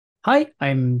Hi,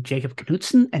 I'm Jakob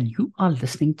Knutzen, and you are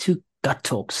listening to Gut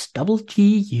Talks, double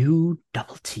G U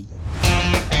double T.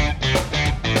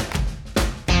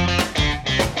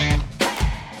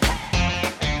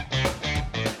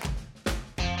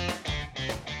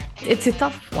 It's a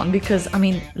tough one because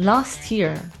last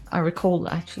year I recall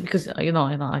actually because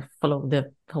I follow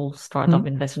the whole startup Mm-hmm.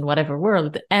 investment whatever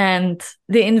world, and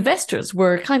the investors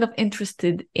were kind of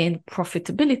interested in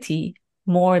profitability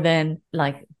more than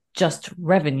like just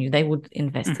revenue. They would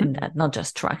invest in that, not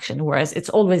just traction. Whereas it's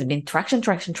always been traction,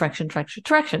 traction, traction, traction,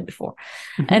 traction before,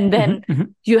 and then Mm-hmm.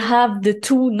 you have the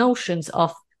two notions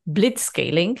of blitz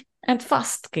scaling and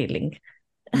fast scaling,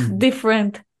 Mm-hmm.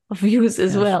 different views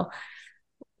as Yes. well.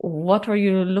 What are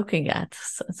you looking at?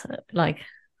 Like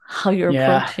how you're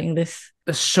Yeah. approaching this?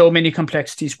 There's so many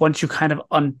complexities once you kind of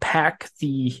unpack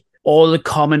the all the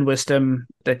common wisdom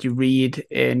that you read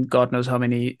in God knows how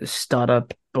many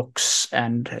startup books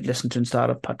and listen to in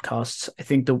startup podcasts. I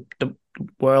think the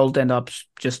world end up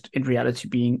just in reality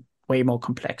being way more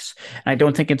complex. And I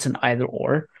don't think it's an either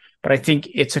or, but I think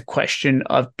it's a question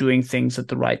of doing things at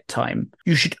the right time.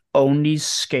 You should only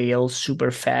scale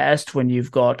super fast when you've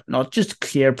got not just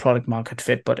clear product market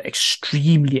fit, but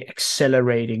extremely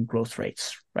accelerating growth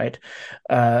rates, right?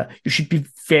 You should be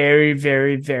very,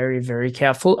 very, very, very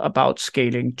careful about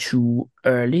scaling too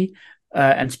early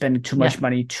and spending too Yeah. much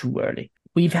money too early.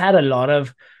 We've had a lot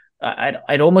of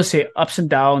I'd almost say ups and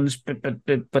downs,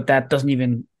 but that doesn't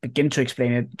even begin to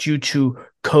explain it due to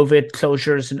COVID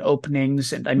closures and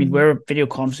openings. And I mean, Mm-hmm. we're a video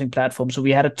conferencing platform, so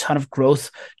we had a ton of growth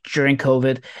during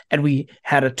COVID, and we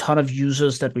had a ton of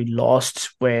users that we lost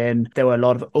when there were a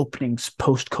lot of openings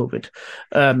post COVID.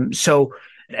 So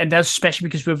and that's especially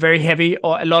because we're very heavy,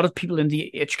 or a lot of people in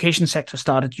the education sector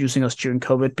started using us during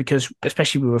COVID because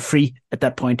especially we were free at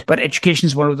that point. But education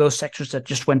is one of those sectors that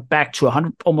just went back to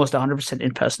 100, almost 100%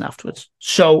 in person afterwards.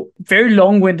 So very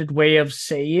long-winded way of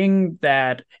saying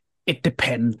that it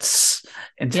depends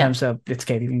in Yeah. terms of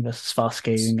blitzscaling versus fast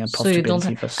scaling and So you don't profitability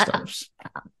have. versus I, startups.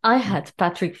 I had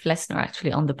Patrick Flessner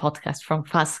actually on the podcast from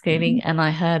Fast Scaling, and I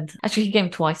had actually he came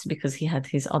twice because he had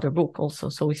his other book also.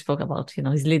 So we spoke about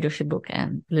his leadership book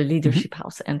and the Mm-hmm. Leadership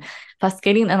House and Fast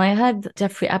Scaling, and I had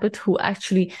Jeffrey Abbott who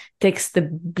actually takes the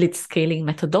blitz scaling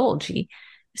methodology.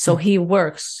 So he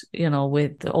works,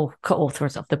 with all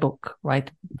co-authors of the book, right?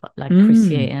 Like Chris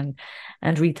Ye Mm-hmm.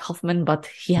 and Reid Hoffman, but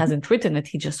he hasn't written it.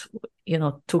 He just,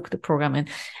 took the program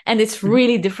and it's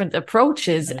really different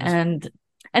approaches. It is.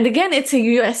 And again, it's a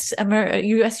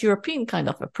US European kind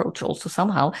of approach also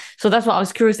somehow. So that's why I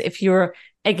was curious if you're,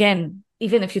 again,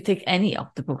 even if you take any of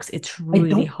the books, it's I really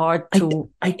don't. hard I. to.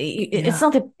 Yeah. It's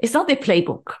not a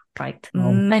playbook, right?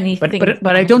 No, Many things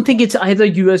but I come don't into. think it's either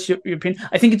US European.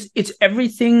 I think it's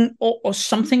everything or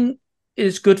something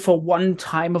is good for one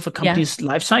time of a Yeah, company's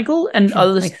life cycle, and true,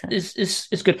 others makes sense.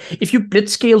 is good. If you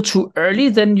blitz scale too early,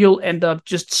 then you'll end up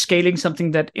just scaling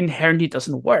something that inherently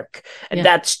doesn't work, and Yeah,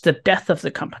 that's the death of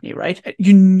the company, right?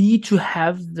 You need to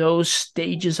have those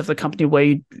stages of the company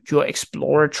where you're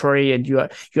exploratory and you're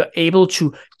able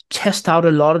to test out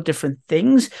a lot of different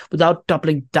things without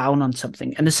doubling down on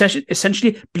something. And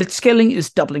essentially, blitzscaling is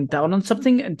doubling down on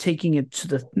something and taking it to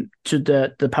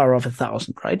the power of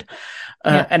 1,000, right?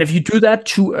 yeah, And if you do that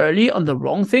too early on the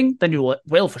wrong thing, then you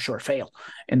will for sure fail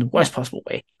in the yeah. worst possible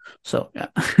way. So yeah.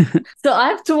 So I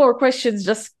have two more questions,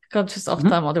 just conscious of Mhm.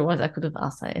 time. Otherwise, I could have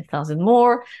asked 1,000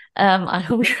 more. I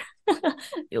hope.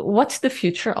 What's the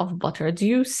future of Butter? Do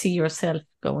you see yourself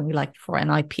going like for an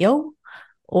IPO,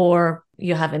 or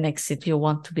you have an exit, you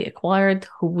want to be acquired?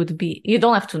 Who would be? You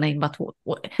don't have to name, but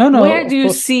No, no, where do of you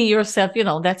course. see yourself?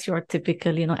 That's your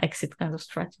typical, exit kind of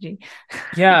strategy.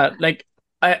 Yeah, like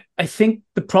I think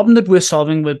the problem that we're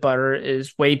solving with Butter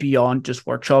is way beyond just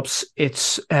workshops.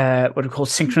 It's what we call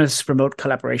synchronous remote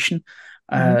collaboration.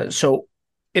 Mm-hmm. So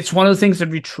it's one of the things that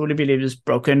we truly believe is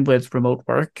broken with remote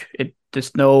work.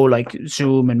 There's no like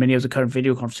Zoom and many of the current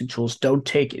video conferencing tools don't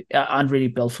take aren't really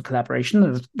built for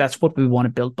collaboration. That's what we want to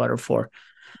build Butter for.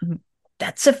 Mm-hmm.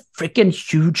 That's a freaking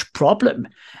huge problem.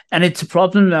 And it's a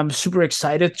problem that I'm super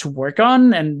excited to work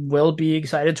on and will be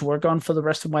excited to work on for the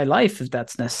rest of my life if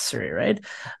that's necessary, right?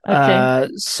 Okay.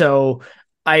 So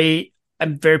I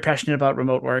am very passionate about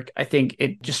remote work. I think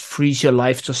it just frees your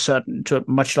life to a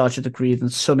much larger degree than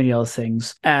so many other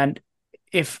things. And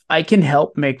if I can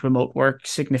help make remote work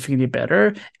significantly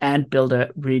better and build a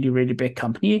really, really big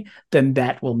company, then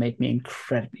that will make me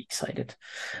incredibly excited.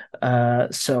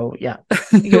 So yeah.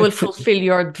 You will fulfill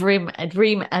your dream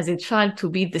as a child to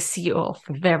be the CEO of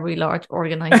a very large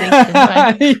organization,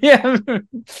 right? Yeah.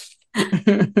 that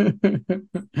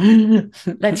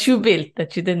you built,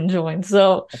 that you didn't join.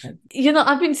 So,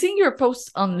 I've been seeing your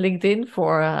posts on LinkedIn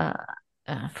for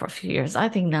a few years, I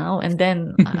think now. And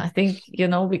then I think,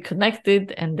 we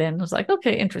connected, and then I was like,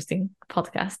 okay, interesting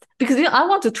podcast. Because, I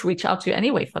wanted to reach out to you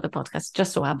anyway for the podcast.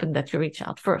 Just so happened that you reached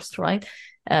out first, right?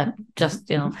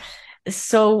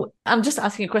 So I'm just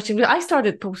asking a question. I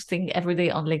started posting every day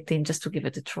on LinkedIn just to give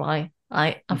it a try.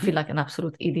 I feel like an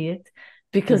absolute idiot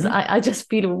because I just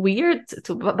feel weird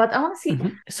but I want to see.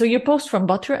 So you post from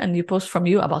Butter and you post from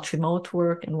you about remote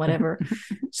work and whatever.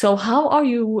 So how are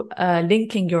you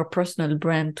linking your personal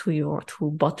brand to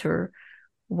Butter?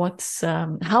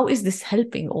 How is this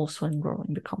helping also in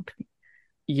growing the company?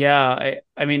 Yeah,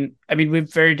 I mean, we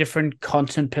have very different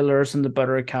content pillars on the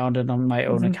Butter account and on my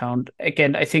own account.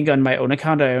 Again, I think on my own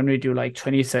account, I only do like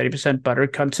 20-30% Butter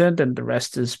content, and the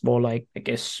rest is more like, I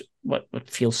guess, what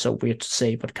feels so weird to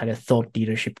say, but kind of thought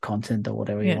leadership content or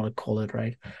whatever you want to call it,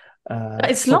 right?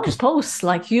 It's long posts,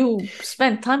 like you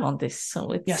spend time on this,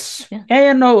 so it's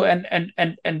no, and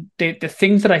the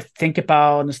things that I think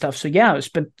about and stuff. So I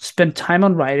spend time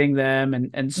on writing them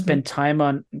and spend time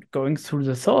on going through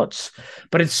the thoughts.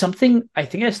 But it's something I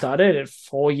think I started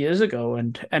 4 years ago,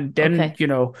 and then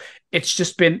it's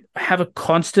just been have a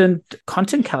constant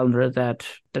content calendar that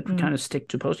we kind of stick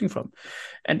to posting from.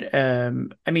 And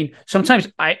I mean, sometimes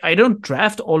I don't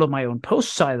draft all of my own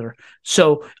posts either.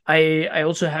 So I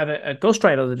also have a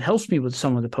ghostwriter that helps me with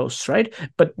some of the posts, right?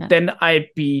 But then I'd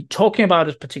be talking about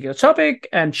a particular topic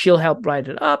and she'll help write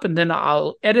it up, and then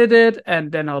I'll edit it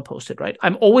and then I'll post it, right?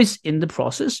 I'm always in the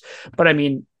process, but I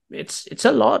mean, it's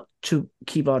a lot to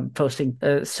keep on posting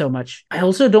so much. I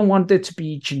also don't want it to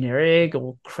be generic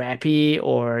or crappy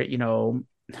or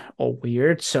or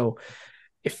weird. So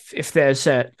if there's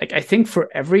I think for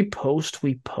every post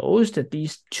we post, at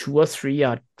least 2 or 3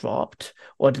 are dropped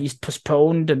or at least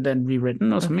postponed and then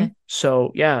rewritten or something.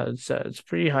 So it's a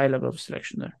pretty high level of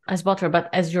selection there. As Butter, but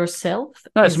as yourself?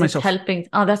 No, as myself. Helping?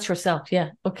 Oh, that's yourself.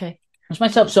 Yeah. Okay. It's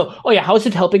myself. So, how is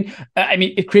it helping? I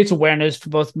mean, it creates awareness for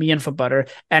both me and for Butter.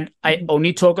 And I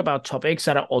only talk about topics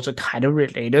that are also kind of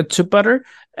related to Butter.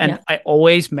 And I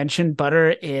always mention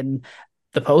Butter in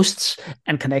the posts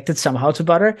and connected somehow to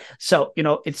Butter. So,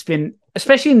 it's been,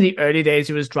 especially in the early days,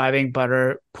 it was driving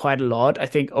Butter quite a lot. I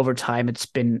think over time it's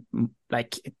been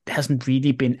like, it hasn't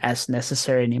really been as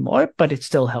necessary anymore, but it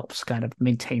still helps kind of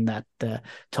maintain that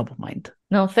top of mind.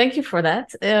 No, thank you for that.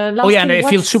 And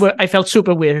I felt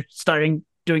super weird starting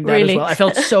doing that as well. I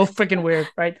felt so freaking weird,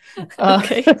 right?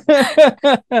 Okay.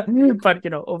 But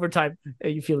over time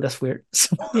you feel less weird.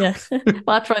 So. Yeah.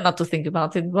 Well, I try not to think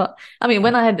about it. But I mean,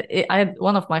 when I had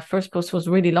one of my first posts was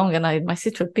really long, and my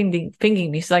sister pinging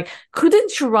me. She's like,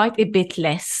 "Couldn't you write a bit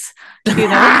less?" So I'm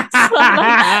like, all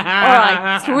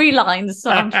right, 3 lines.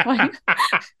 So I'm trying.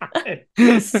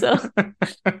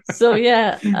 so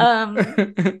yeah.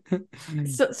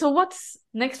 So what's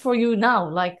next for you now?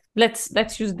 Like,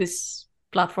 let's use this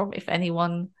platform. If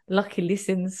anyone lucky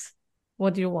listens,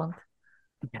 what do you want?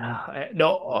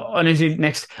 Honestly,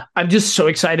 next, I'm just so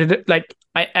excited. Like,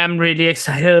 I am really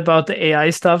excited about the AI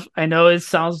stuff. I know it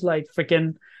sounds like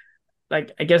freaking,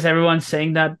 like, I guess everyone's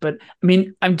saying that, but I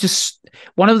mean, I'm just,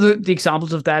 one of the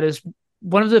examples of that is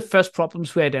one of the first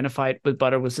problems we identified with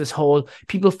Butter was this whole,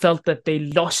 people felt that they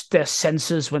lost their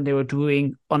senses when they were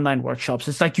doing online workshops.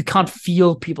 It's like you can't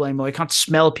feel people anymore. You can't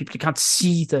smell people. You can't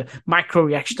see the micro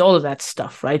reactions, all of that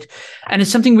stuff, right? And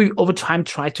it's something we over time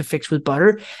tried to fix with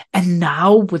Butter. And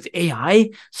now with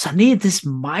AI, suddenly this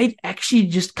might actually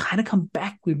just kind of come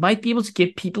back. We might be able to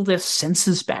give people their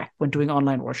senses back when doing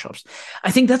online workshops. I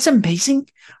think that's amazing,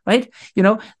 right?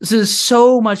 This is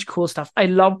so much cool stuff. I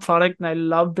love product and I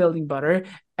love building Butter.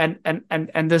 And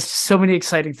there's so many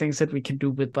exciting things that we can do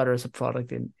with Butter as a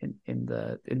product in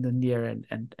the near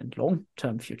and long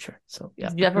term future. So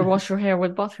Did you ever wash your hair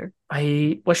with Butter?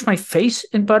 I washed my face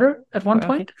in Butter at one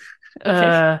point.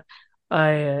 Okay.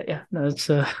 It's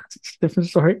a different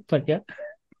story, but yeah.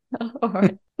 All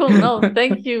right. Cool. No,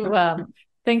 thank you.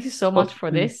 Thank you so much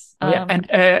for this.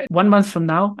 And 1 month from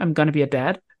now, I'm going to be a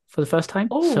dad for the first time.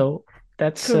 Oh. So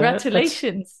that's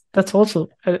congratulations. That's also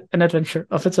an adventure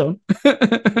of its own.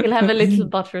 You'll have a little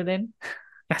Butter then.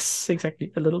 Yes,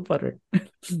 exactly. A little Butter.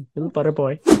 Little Butter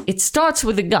boy. It starts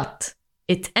with the gut.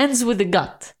 It ends with the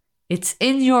gut. It's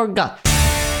in your gut.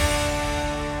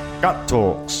 Gut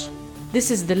Talks.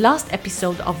 This is the last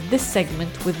episode of this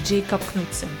segment with Jakob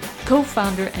Knutzen,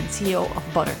 co-founder and CEO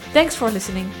of Butter. Thanks for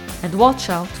listening, and watch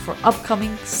out for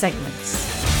upcoming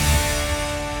segments.